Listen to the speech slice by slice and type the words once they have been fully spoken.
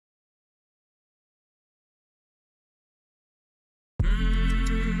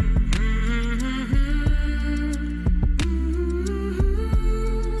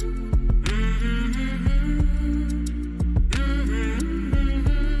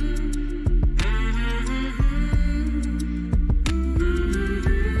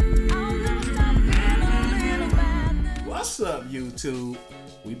YouTube.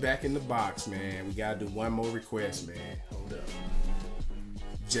 We back in the box, man. We gotta do one more request, man. Hold up.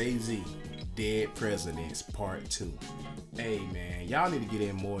 Jay-Z, Dead Presidents Part 2. Hey, man, y'all need to get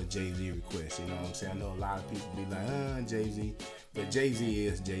in more Jay-Z requests. You know what I'm saying? I know a lot of people be like, Jay-Z. But Jay-Z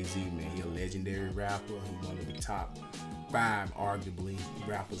is Jay-Z, man. He a legendary rapper. He one of the top 5, arguably,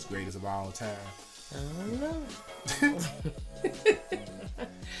 rappers greatest of all time. I don't know.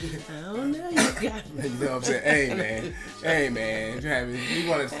 I don't know. You got me. You know what I'm saying? Hey man. He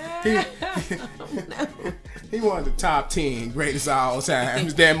one of the top 10 greatest of all time.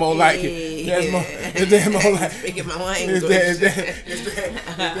 Is that more like it? Is that more like speaking my language?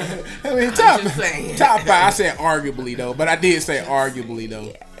 I mean, top 5. I said arguably though, but I did say arguably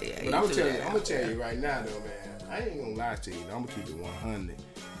though. Yeah, but I'm gonna tell you right now though, man. I ain't gonna lie to you. I'm gonna keep it 100.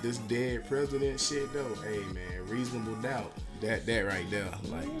 This Dead President shit though, hey man, Reasonable Doubt. That right there,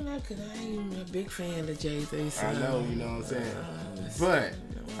 like. You know, cause I ain't a big fan of Jay-Z. So, I know, you know what I'm saying. But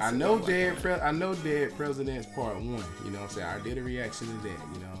I know Dead Presidents Part 1. You know what I'm saying. I did a reaction to that.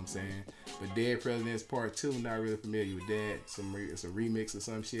 You know what I'm saying. But Dead Presidents Part 2, not really familiar with that. It's a remix or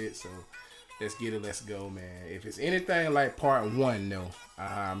some shit. So let's get it. Let's go, man. If it's anything like Part 1, though,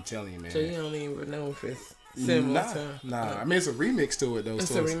 I'm telling you, man. So you don't even know if it's similar Nah. I mean, it's a remix to it though. It's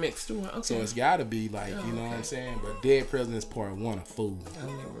a remix to it. Okay. So it's gotta be like, you know what I'm saying. But Dead Presidents Part 1, a fool. I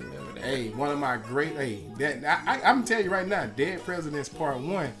don't even remember that. Hey, one of my great. Hey, I'm gonna tell you right now, Dead Presidents Part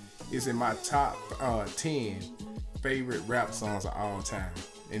 1 is in my top 10 favorite rap songs of all time.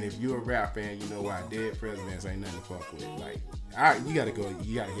 And if you're a rap fan, you know why. Dead Presidents ain't nothing to fuck with. Like, you gotta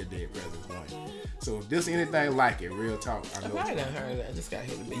hear Dead Presidents 1. So if there's anything like it, real talk, I know. I done heard that. I just got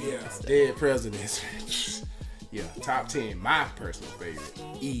hit the beginning. Yeah, Dead Presidents. Yeah, top 10, my personal favorite.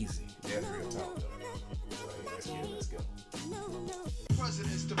 Easy. That's real talk though. So, hey, let's go.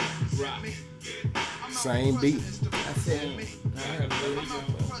 Same beat. I said, I heard it.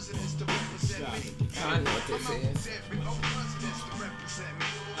 I know what this is.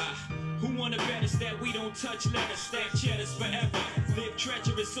 Who wanna bet us that we don't touch letters, stack cheddars forever, live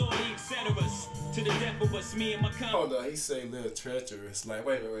treacherous, all the etceteras, to the death of us, me and my Hold on, he say live treacherous. Like,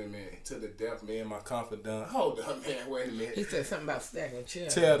 wait a minute. To the death, me and my confidant. Hold on, man, wait a minute. He said something about stacking cheddar.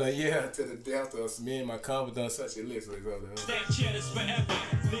 Tell them, yeah, to the death of us, me and my confidant, such a list. Stack cheddars forever,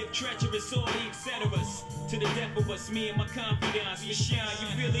 live treacherous, all the etceteras, to the death of us, me and my confidants. You shine, you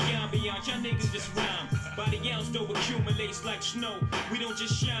feel the ambiance, y'all niggas just rhyme. Body ounce though accumulates like snow. We don't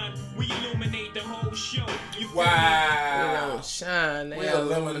just shine, we illuminate the whole show. You feel We wow. don't shine. We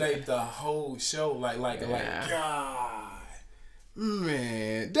eliminate the whole show like God.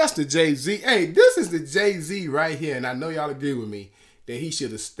 Man, that's the Jay-Z. Hey, this is the Jay-Z right here. And I know y'all agree with me that he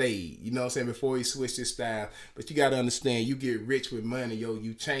should have stayed, you know what I'm saying, before he switched his style. But you got to understand, you get rich with money,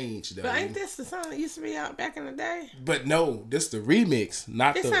 you change, though. But ain't this the song that used to be out back in the day? But no, this the remix,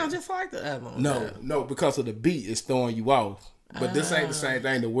 not It sounds just like the other one. No, because of the beat, it's throwing you off. But this ain't the same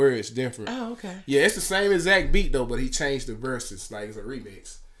thing. The word's different. Oh, okay. Yeah, it's the same exact beat, though, but he changed the verses. Like, it's a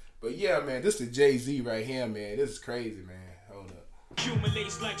remix. But yeah, man, this is Jay-Z right here, man. This is crazy, man. Hold up.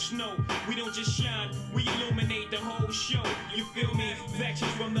 Accumulates like snow. We don't just shine, we illuminate the whole show. You feel me?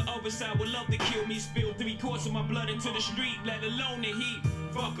 Factions from the other side would love to kill me. Spill 3/4 of my blood into the street, let alone the heat.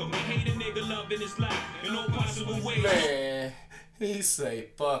 Fuck 'em, they hate a nigga loving his life in all possible ways. Man, he say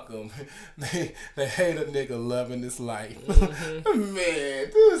fuck him. They hate a nigga loving his life. Mm-hmm. Man,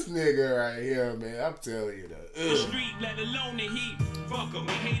 this nigga right here, man, I'm telling you that. The street, let alone the heat. Fuck 'em,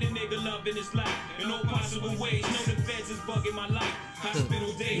 they hate a nigga loving his life in all possible ways. Know the feds is bugging my life.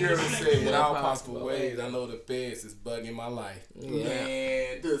 Hospital days. You ever say in all possible ways, I know the feds is bugging my life. Yeah.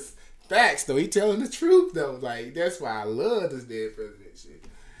 Man, this facts though. He telling the truth though. Like, that's why I love this Dead President shit.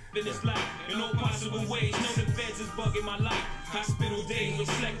 In his life, in all possible ways, know the feds is bugging my life. Hospital days,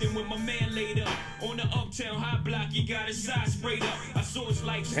 reflecting when my man laid up on the uptown high block. He got his side sprayed up. I saw his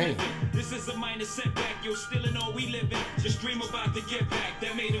life slipping. This is a minor setback. You're still in all we living. Just dream about the get back.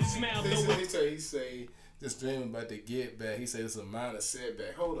 That made him smile. He say, just dream about the get back. He said it's a minor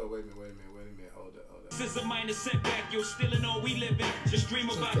setback. Hold up, wait a minute. Hold up. This is a minor setback. You're still in all we living. Just dream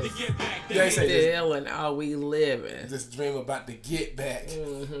about the get back. Yeah, he say Still and are we living? just dream about the get back.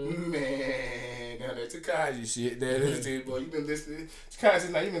 Man, now that Tekashi shit. Boy, you been listening. Tekashi,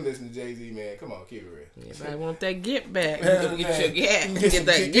 now you been listening to Jay-Z, man. Come on, keep it real. If I want that get back, you gonna get your Get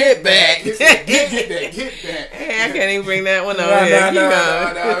that get back. Get that get back. Hey, I can't even bring that one on No, here.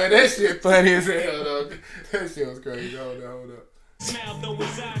 man, that shit funny as hell, though. That shit was crazy. Hold up. Smile though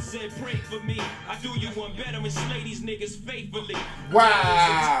his eyes said pray for me. I do you one better and slay these niggas faithfully.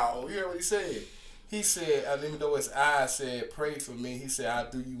 Wow. You hear what he said? He said, even though his eyes said pray for me, he said,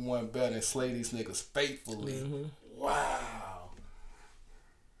 I'll do you one better and slay these niggas faithfully. Wow.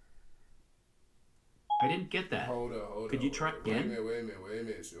 I didn't get that. Hold up. Could you try again? Wait a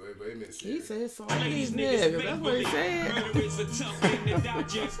minute. He said so. These niggas. That's what he said. Murder is a tough thing to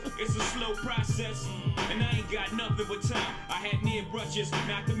digest. It's a slow process, and I ain't got nothing but time. I had near brushes,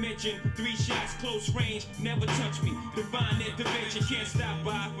 not to mention 3 shots close range. Never touch me. Divine intervention can't stop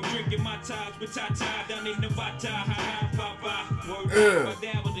by from drinking my ties with Tata down in Nevada. Ha ha ha ha. Word up, I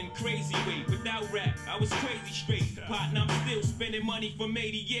dabbled in crazy way without rap. I was crazy straight. Partner, I'm still spending money from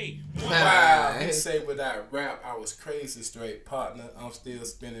 88. Wow, he say without rap, I was crazy straight, partner. I'm still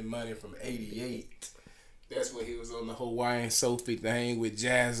spending money from 88. That's when he was on the Hawaiian Sophie thing with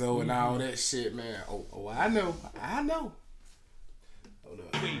Jazzo and all that shit, man. Oh, I know. Hold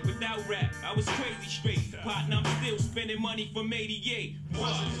up. Wait, without rap, I was crazy straight. Partner, I'm still spending money from 88.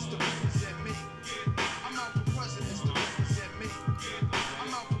 Presidents to represent me. I'm out for presidents to represent me.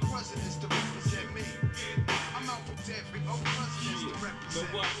 I'm out for presidents to represent me. I'm out for every presidents to But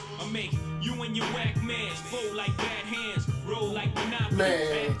represent what? I make you and your whack mans fold like bad hands, roll like Monopoly,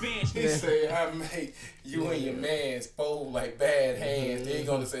 Man, advance. he say I make you and your mans fold like bad hands. Then he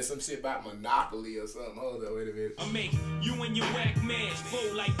gonna say some shit about Monopoly or something. Hold up, wait a minute. I make you and your whack mans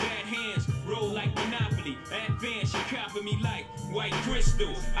fold like bad hands, roll like Monopoly, advance. You copy me like white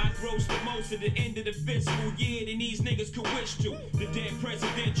crystal. I gross the most at the end of the fiscal year than these niggas could wish to. The dead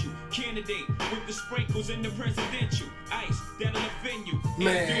presidential candidate with the sprinkles in the presidential ice that'll offend you.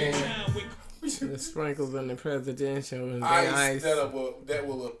 Man. The sprinkles in the presidential and the Ice ice. that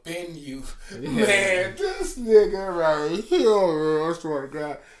will offend you. Man, this nigga right here, I swear to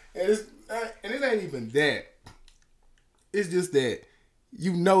God. And it ain't even that. It's just that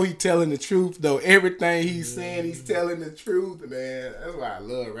you know he telling the truth, though. Everything he's saying, he's telling the truth, man. That's why I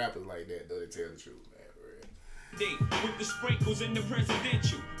love rappers like that, though. They tell the truth, man, for real. With the sprinkles in the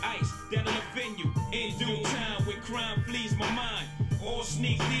presidential ice that'll offend you in due time when crime flees my mind. All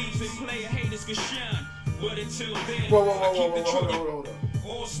sneak thieves and player haters can shine, but until then I keep the truth. Hold up.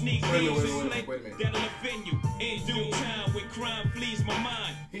 All sneak Wait a thieves minute, and wait a player minute. that'll offend you in due time when crime flees my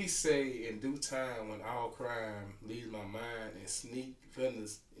mind. He say, in due time, when all crime leaves my mind and sneak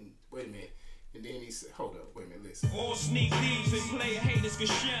vendors, wait a minute. And then he said, hold up, wait a minute, listen. All sneak thieves and player haters can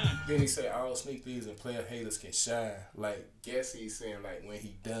shine. Then he said, all sneak thieves and player haters can shine. Like, guess he's saying, like, when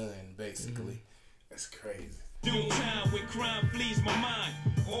he done, basically. That's crazy. Due time when crime flees my mind.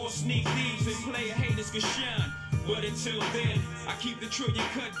 All sneak thieves and player haters can shine. But until then, I keep the trillion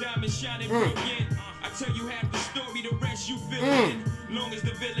cut diamond shining brilliant. I tell you half the story, the rest you fill in. Long as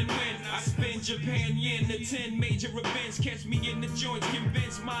the villain win, I spend Japan yen. The 10 major events catch me in the joints,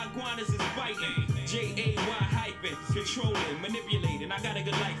 convinced my iguanas is biting. J-A-Y hyping, controlling, manipulating. I got a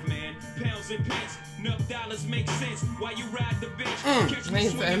good life, man. Pounds and pence, enough dollars make sense while you ride the bench. Catch me He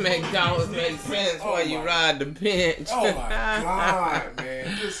said swinging make both dollars ways, make man. sense while you ride the bench. Oh my God,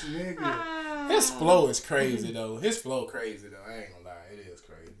 man. This nigga. His flow is crazy, though. His flow crazy, though. I ain't gonna lie. It is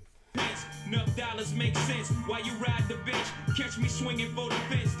crazy. Enough dollars make sense while you ride the bench. Catch me swinging for the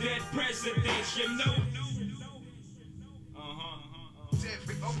fence. Dead presidents, you know.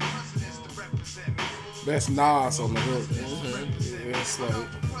 every presidents to represent me. That's Nas on the hook. It's like,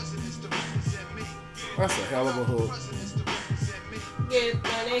 Presidents to represent me. that's a hell of a hook. Presidents to represent me. Get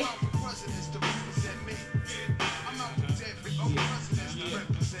money. Presidents to represent me. I'm out for every presidents to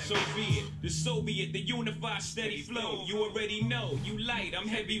represent So be it, the Soviet, the unified steady flow. You already know, you light, I'm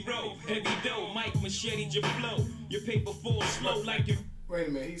heavy roll, heavy dough, Mike Machete, your flow. Your paper falls slow like you. Wait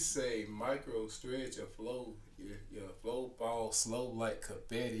a minute. He say micro stretch your flow. Your flow falls slow like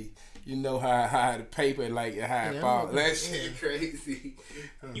confetti. You know how the paper like how it fall. That shit crazy.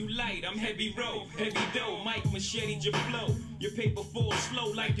 You light, I'm heavy roll, heavy dough, Mike Machete, your flow. Your paper falls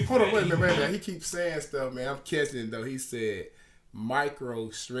slow like you. Hold on, wait a minute. He keeps saying stuff, man. I'm catching it though. He said micro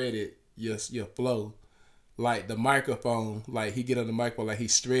shredded your flow. Like the microphone, like he get on the microphone, like he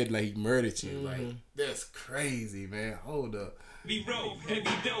shredded, like he murdered you. Like, that's crazy, man. Hold up. Heavy roll, heavy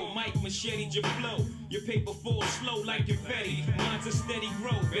dough, Mike Machete, your flow. Your paper falls slow like confetti. Mine's a steady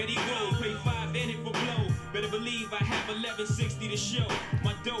grow, Betty go. Pay 5 in it for blow. Better believe I have 1160 to show.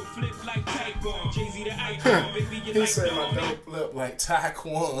 My dough flip like Taekwon. Jay-Z the icon, baby, you He like said my Dawn. dope flip like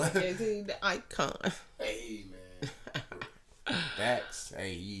Taekwon. Is he the icon? Hey, man. Facts.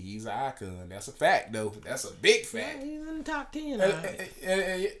 Hey, he's an icon. That's a fact, though. That's a big Yeah, fact. he's in the top 10.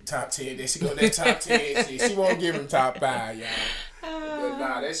 Top 10. There she go. That top 10 shit. She won't give him top 5, y'all. But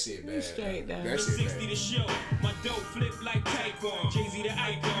nah, that shit bad. straight down. That shit 60 to bad. show. My dough flip like Taekwon. Jay-Z the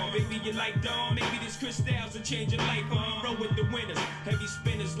icon. Baby, you like Dawn. Maybe this Chris Styles will change your life on. Roll with the winners. Heavy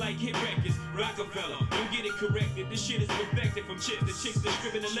spinning beginners like hit records. Rockefeller, don't get it corrected. This shit is perfected from chicks to chicks that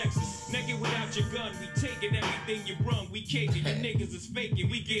stripping a Lexus. Naked without your gun, we taking everything you brung. We caking, your niggas is faking,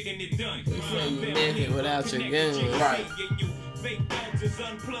 we getting it done. Naked without your gun. Right. Fake thugs is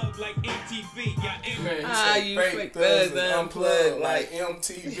unplugged like MTV. Man, you fake fake thugs thugs unplugged like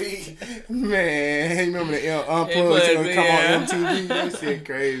MTV. Man, you remember the unplugged was gonna come on MTV? That shit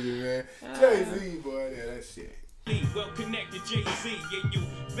crazy, man. Jay-Z, boy, yeah, that shit. Well connected Jay-Z, yeah, you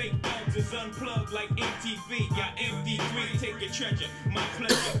fake thugs is unplugged like MTV. Got MD3, take your treasure, my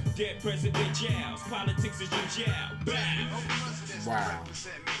pleasure. Dead President Giles, politics is your jail. Wow.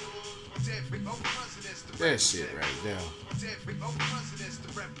 That shit right there. Every old presidents to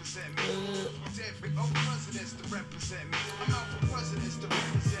represent me. Every old presidents to represent me. I'm out for presidents to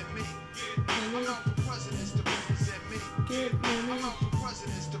represent me. I'm out for presidents to represent me. I'm out for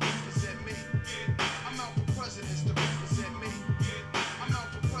presidents to represent me. I'm out for presidents to represent me. I'm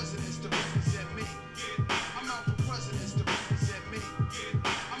out for presidents to represent me. I'm out for presidents to represent me.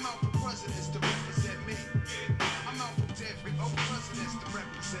 I'm out for presidents to represent me. I'm out for every old presidents to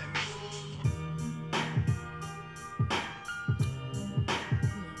represent me.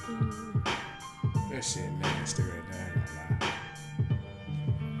 That shit nasty right there, I ain't gonna lie.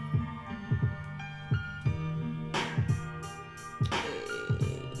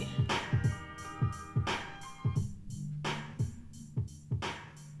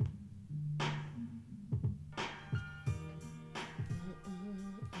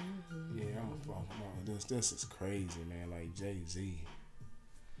 Yeah, I'm a fuck on this is crazy, man. Like Jay-Z.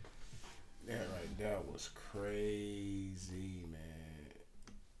 That right there was crazy, man.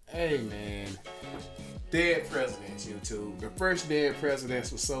 Hey, man. Dead Presidents, YouTube. The first Dead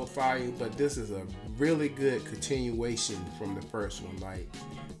Presidents was so fire, but this is a really good continuation from the first one. Like,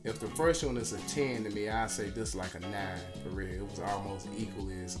 if the first one is a 10 to me, I say this is like a 9 for real. It was almost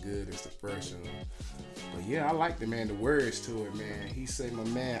equally as good as the first one. But yeah, I like the words to it, man. He said, my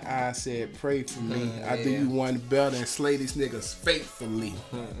man, I said, pray for me. I do you one better and slay these niggas faithfully.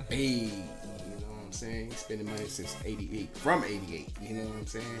 Hey, you know what I'm saying? He's spending money since 88, from 88, you know what I'm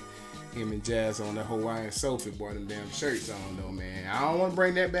saying? Him and Jazz on the Hawaiian Sophie, boy, them damn shirts on though, man. I don't want to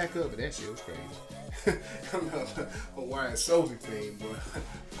bring that back up, but that shit was crazy. I'm not a Hawaiian Sophie thing, boy.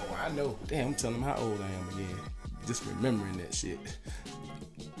 Oh, I know. Damn, I'm telling him how old I am again. Just remembering that shit.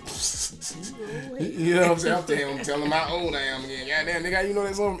 You know what I'm saying? I'm telling him how old I am again. Goddamn, nigga, you know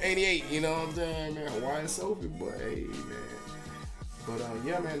that song from 88. You know what I'm saying, man? Hawaiian Sophie, boy. Hey, man. But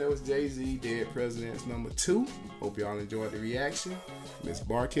yeah, man, that was Jay-Z, Dead Presidents #2. Hope y'all enjoyed the reaction. Miss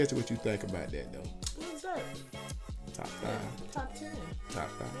Barcatcher, what you think about that, though? What's up? Top 5. Top 10. Top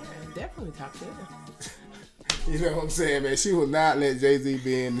 5. Yeah, definitely top 10. You know what I'm saying, man? She will not let Jay-Z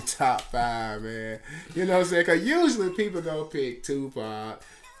be in the top 5, man. You know what I'm saying? Because usually people go pick Tupac,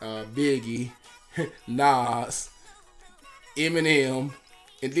 Biggie, Nas, Eminem,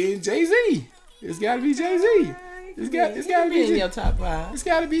 and then Jay-Z. It's got to be Jay-Z. It's got to be in your top 5. It's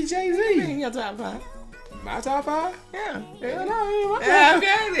got to be Jay-Z. In your top 5. My top 5? Yeah. Hell no, it ain't my top. Yeah,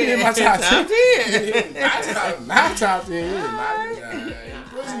 okay, It ain't my top 10. My top 10. It ain't my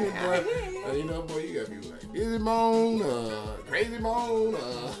pushing it, boy. You know, boy, you got people like Busy Bone, Crazy Bone.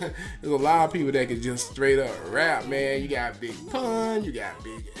 There's a lot of people that can just straight up rap, man. You got Big Pun, you got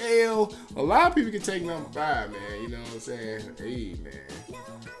Big L. A lot of people can take number 5, man. You know what I'm saying? Hey, man.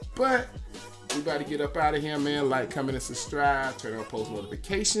 But we about to get up out of here, man. Like, comment, and subscribe. Turn on post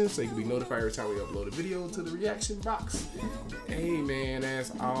notifications so you can be notified every time we upload a video to the reaction box. Hey, man,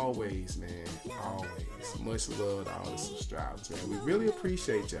 as always, man. Always. Much love to all the subscribers, man. We really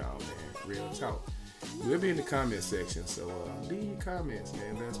appreciate y'all, man. Real talk. We'll be in the comment section, so leave your comments,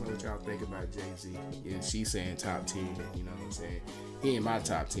 man. Let us know what y'all think about Jay-Z. Yeah, she's saying top 10, you know what I'm saying? He ain't my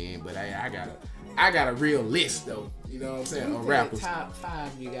top 10, but I got a real list, though. You know what I'm saying? Of rappers. Top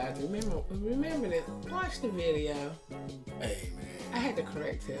 5, you guys. Remember this. Watch the video. Hey, man. I had to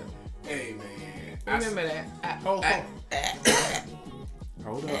correct him. Hey, man. Remember that. Hold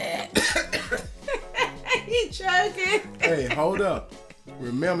up. He choking. Hey, hold up.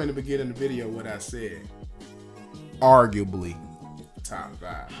 Remember in the beginning of the video what I said. Arguably top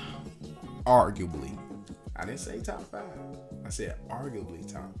 5. Arguably. I didn't say top 5. I said arguably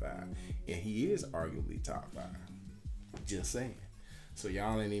top 5. And he is arguably top 5. Just saying. So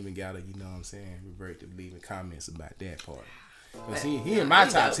y'all ain't even gotta, you know what I'm saying, revert to leaving comments about that part. Cause he in my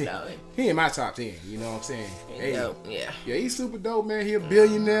top 10. He in my top 10. You know what I'm saying? Hey, dope, yeah. Yeah, he's super dope, man. He a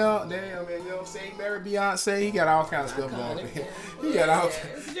billionaire. Damn, man. You know what I'm saying? He married Beyonce. He got all kinds of stuff going on. He got all.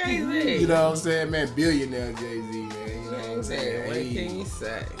 Jay-Z. You know what I'm saying, man? Billionaire Jay-Z, man. You know what I'm saying? What can you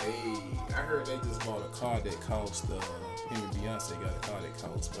say? Hey, heard they just bought a car that cost, him and Beyonce got a car that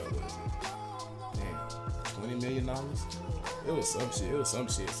cost, what was it? Damn, $20 million? It was some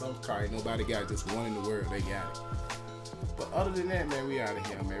shit. Some car ain't nobody got, just one in the world, they got it. But other than that, man, we out of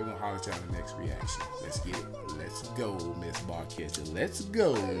here, man. We're gonna holler at y'all in the next reaction. Let's get it. Let's go, Miss Barcatcher. Let's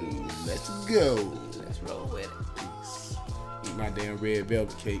go. Let's go. Let's roll with it. Peace. Eat my damn red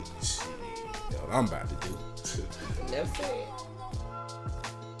velvet cake. Shit. That's what I'm about to do. Never said.